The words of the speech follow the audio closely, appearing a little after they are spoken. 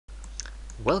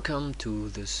Welcome to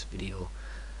this video.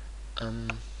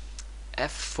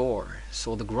 F4,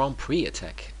 so the Grand Prix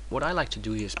attack. What I like to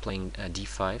do here is playing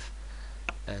d5,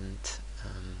 and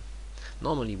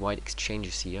normally white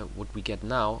exchanges here. What we get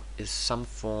now is some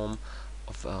form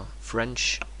of a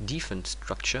French defense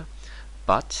structure,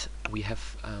 but we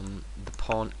have the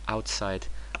pawn outside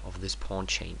of this pawn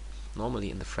chain. Normally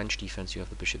in the French defense you have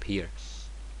the bishop here.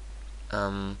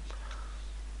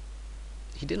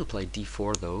 He didn't play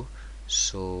d4 though,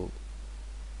 so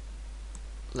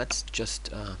let's just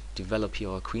develop here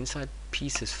our queenside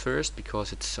pieces first,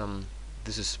 because it's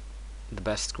this is the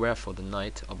best square for the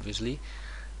knight, obviously.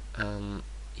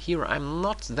 Here I'm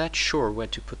not that sure where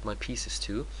to put my pieces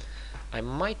to. I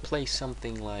might play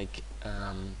something like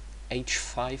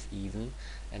h5 even,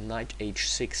 and knight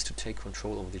h6 to take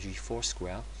control over the g4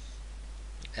 square.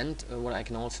 And what I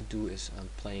can also do is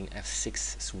playing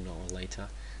f6 sooner or later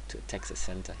to attack the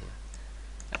center here.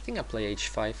 I think I play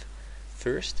h5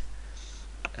 first,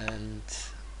 and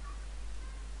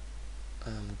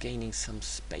gaining some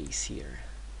space here.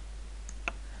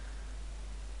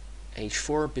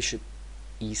 h4, bishop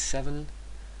e7.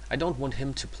 I don't want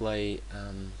him to play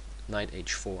knight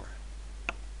h4,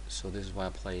 so this is why I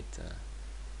played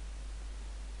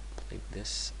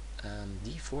this.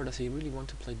 d4, does he really want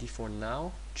to play d4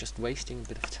 now? Just wasting a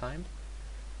bit of time.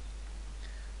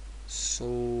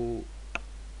 So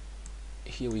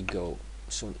here we go.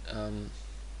 So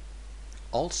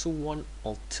also one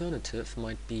alternative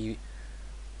might be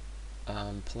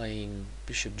playing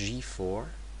bishop g4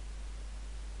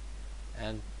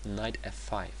 and knight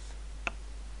f5.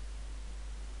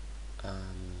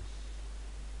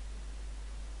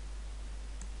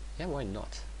 Yeah, why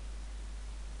not?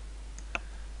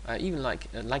 I even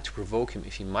like to provoke him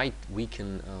if he might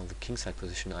weaken the kingside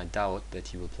position. I doubt that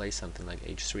he will play something like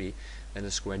h3, then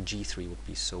the square g3 would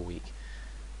be so weak.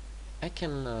 I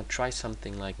can try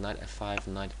something like knight f5,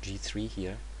 knight g3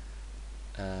 here.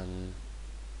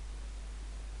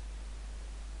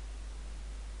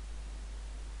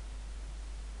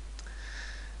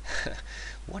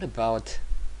 What about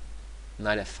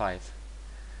knight f5?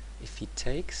 If he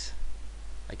takes,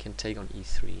 I can take on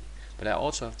e3. But I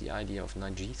also have the idea of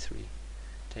knight g3.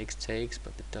 Takes,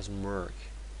 but it doesn't work.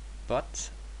 But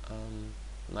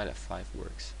knight f5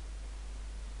 works.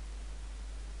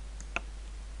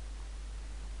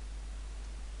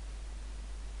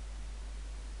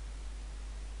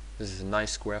 This is a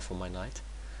nice square for my knight,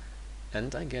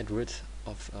 and I get rid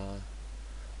of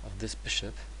this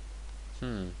bishop.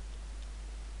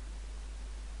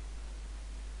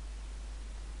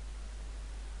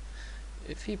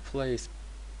 If he plays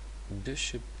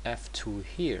bishop f2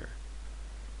 here,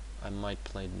 I might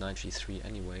play knight g3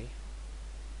 anyway.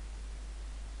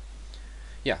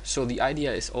 Yeah, so the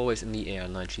idea is always in the air,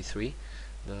 knight g3.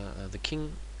 The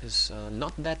king is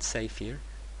not that safe here,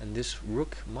 and this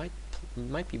rook might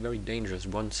be very dangerous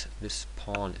once this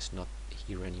pawn is not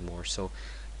here anymore. So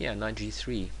yeah, knight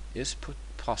g3 is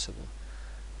possible.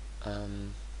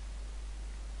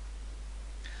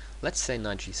 Let's say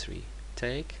knight g3,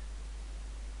 take.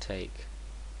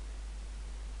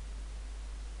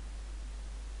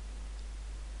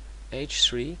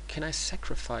 h3, can I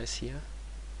sacrifice here?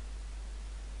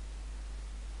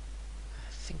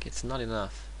 I think it's not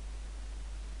enough.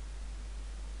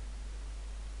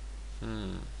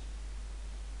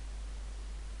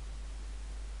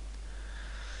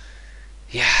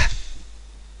 Yeah.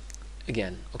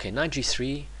 Again, okay, knight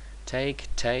g3, take,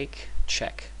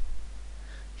 check.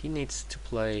 He needs to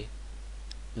play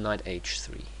knight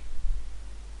h3.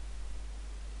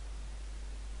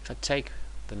 If I take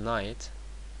the knight,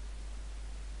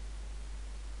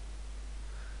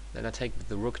 then I take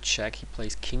the rook check. He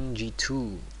plays king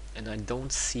g2, and I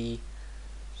don't see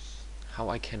how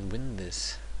I can win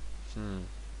this.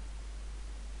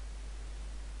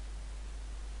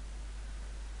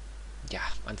 Yeah,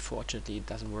 unfortunately it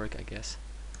doesn't work, I guess.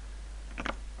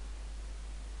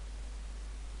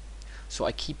 So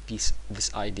I keep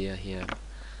this idea here.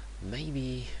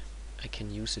 Maybe I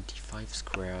can use a d5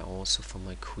 square also for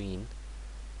my queen.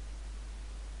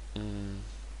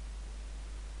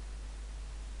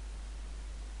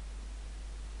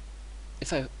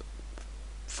 If I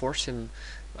force him,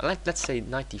 let's say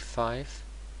knight d5,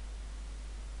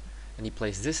 and he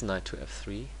plays this knight to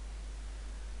f3,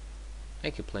 I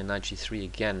could play knight g3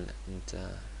 again, and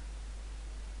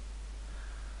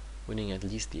winning at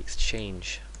least the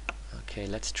exchange. Okay,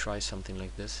 let's try something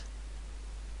like this.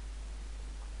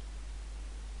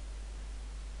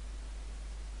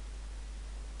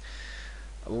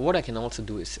 What I can also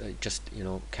do is just,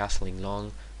 castling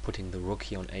long, putting the rook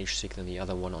here on h6 and the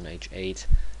other one on h8,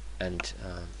 and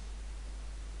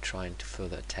trying to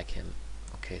further attack him.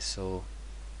 Okay, so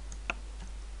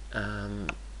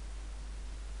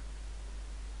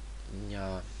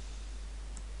yeah,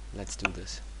 let's do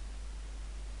this.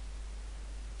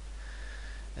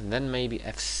 And then maybe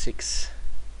f6.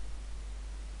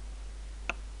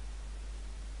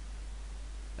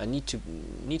 I need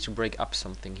to break up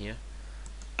something here.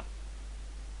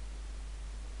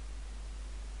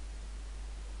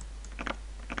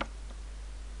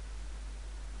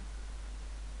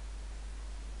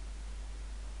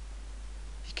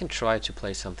 He can try to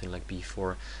play something like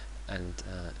b4 and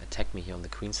attack me here on the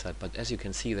queen side, but as you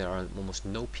can see there are almost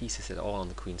no pieces at all on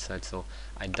the queen side, so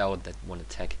I doubt that one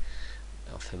attack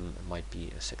of him might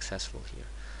be successful here.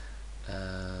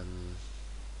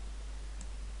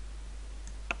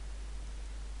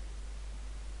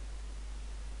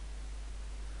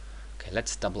 Okay,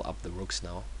 let's double up the rooks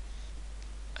now.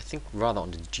 I think rather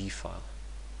on the g file.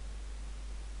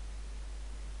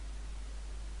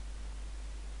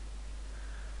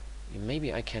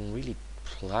 Maybe I can really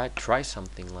try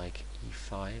something like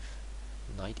e5,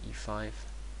 knight e5.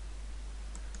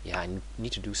 Yeah, I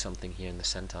need to do something here in the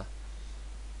center.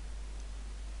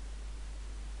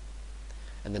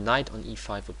 And the knight on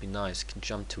e5 would be nice. Can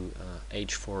jump to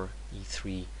h4,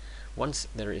 e3. Once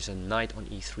there is a knight on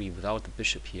e3 without the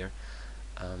bishop here,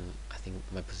 I think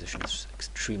my position is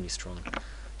extremely strong.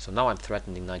 So now I'm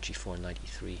threatening knight g4, knight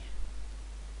e3.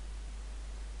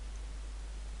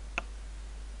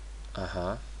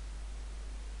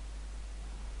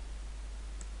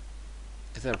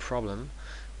 Is there a problem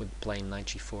with playing knight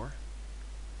g4?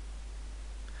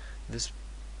 This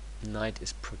knight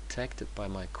is protected by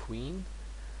my queen.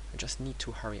 I just need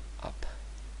to hurry up.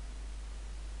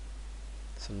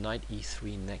 So knight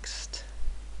e3 next.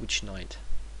 Which knight?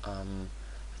 I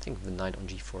think the knight on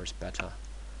g4 is better.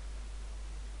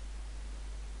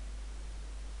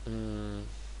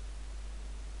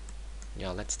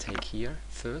 Yeah, let's take here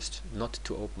first, not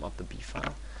to open up the b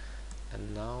file.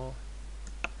 And now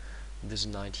this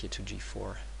knight here to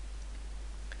g4.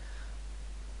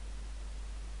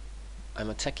 I'm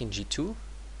attacking g2,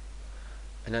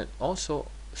 and I'm also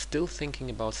still thinking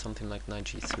about something like knight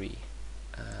g3.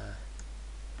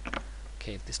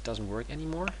 Okay, if this doesn't work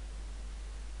anymore,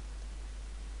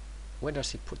 where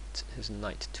does he put his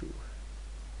knight to?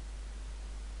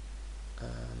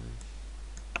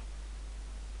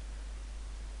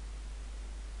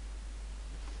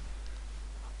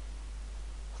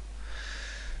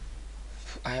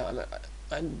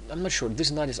 I'm not sure.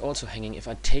 This knight is also hanging. If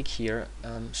I take here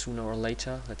sooner or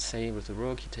later, let's say with the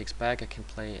rook, he takes back, I can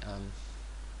play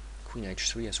queen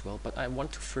h3 as well. But I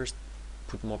want to first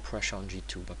put more pressure on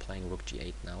g2 by playing rook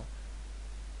g8 now.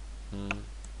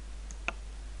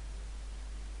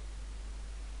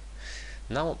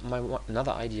 Now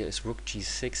another idea is rook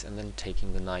g6 and then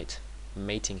taking the knight,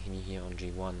 mating him here on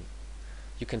g1.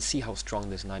 You can see how strong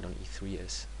this knight on e3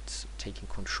 is. It's taking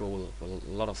control of a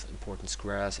lot of important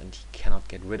squares and he cannot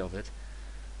get rid of it.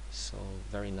 So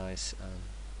very nice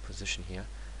position here.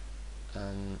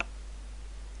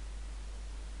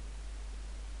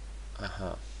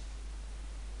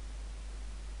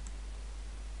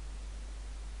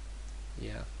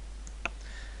 Yeah.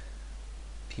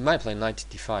 He might play knight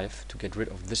d5 to get rid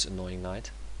of this annoying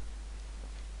knight.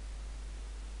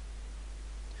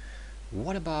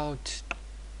 What about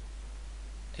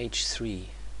h3,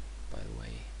 by the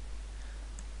way?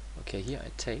 Okay, here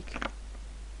I take,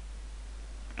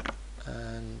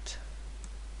 and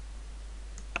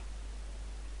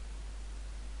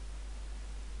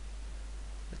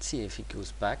let's see if he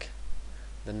goes back.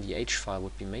 Then the h file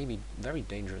would be maybe very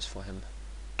dangerous for him.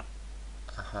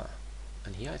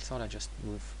 And here I thought I just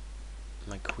move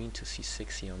my queen to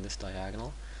c6 here on this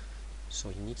diagonal. So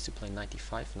he needs to play knight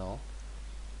d5 now.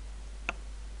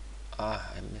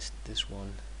 I missed this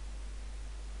one.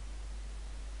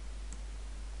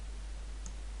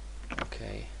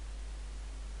 Okay.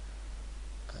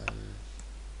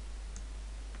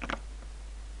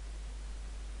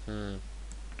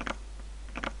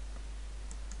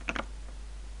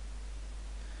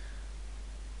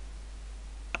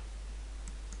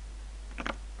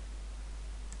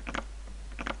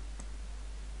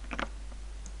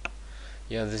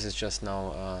 Yeah, this is just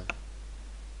now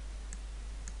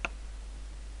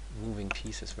moving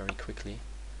pieces very quickly.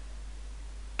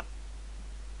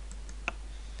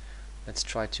 Let's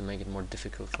try to make it more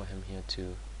difficult for him here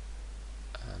to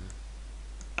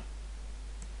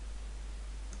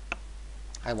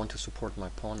I want to support my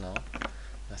pawn now.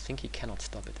 I think he cannot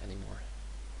stop it anymore.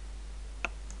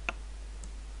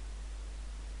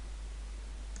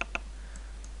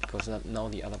 Because now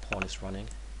the other pawn is running.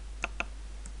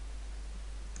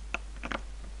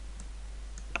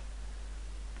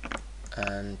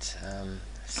 And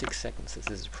 6 seconds. This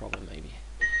is a problem, maybe.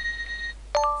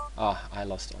 Ah, I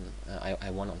lost on. I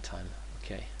won on time.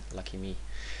 Okay, lucky me.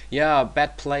 Yeah,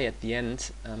 bad play at the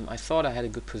end. I thought I had a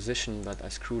good position, but I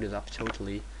screwed it up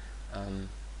totally.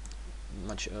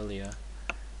 Much earlier.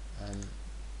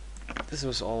 This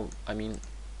was all. I mean,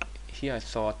 here I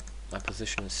thought my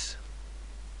position is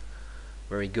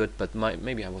very good, but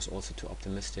maybe I was also too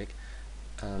optimistic.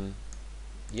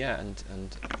 Yeah,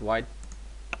 and White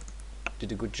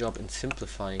did a good job in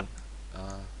simplifying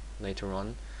later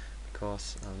on,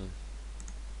 because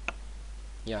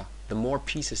yeah, the more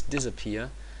pieces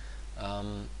disappear,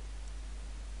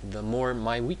 the more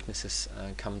my weaknesses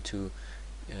come to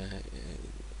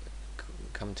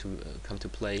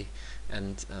play.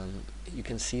 And you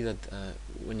can see that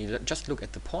when you just look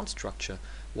at the pawn structure,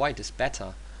 White is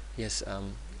better. Yes,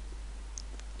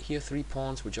 here 3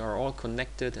 pawns which are all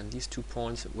connected, and these 2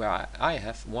 pawns where I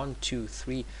have 1, 2,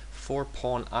 3, 4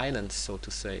 pawn islands, so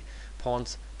to say,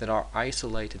 pawns that are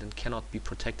isolated and cannot be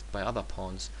protected by other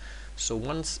pawns. So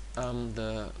once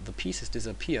the pieces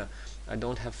disappear, I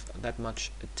don't have that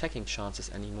much attacking chances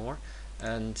anymore.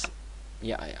 And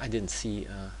yeah, I didn't see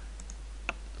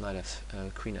knight f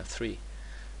queen f3,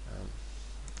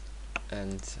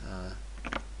 and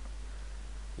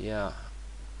yeah,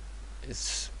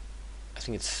 I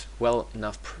think it's well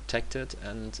enough protected.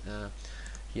 And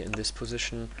here in this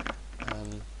position,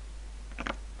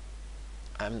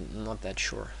 I'm not that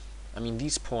sure. I mean,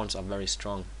 these pawns are very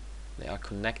strong, they are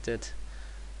connected,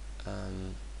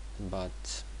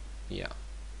 but yeah,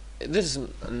 this is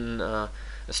a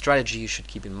strategy you should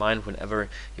keep in mind whenever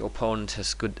your opponent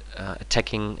has good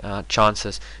attacking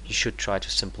chances. You should try to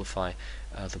simplify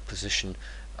the position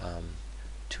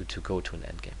to go to an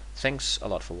endgame. Thanks a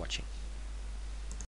lot for watching.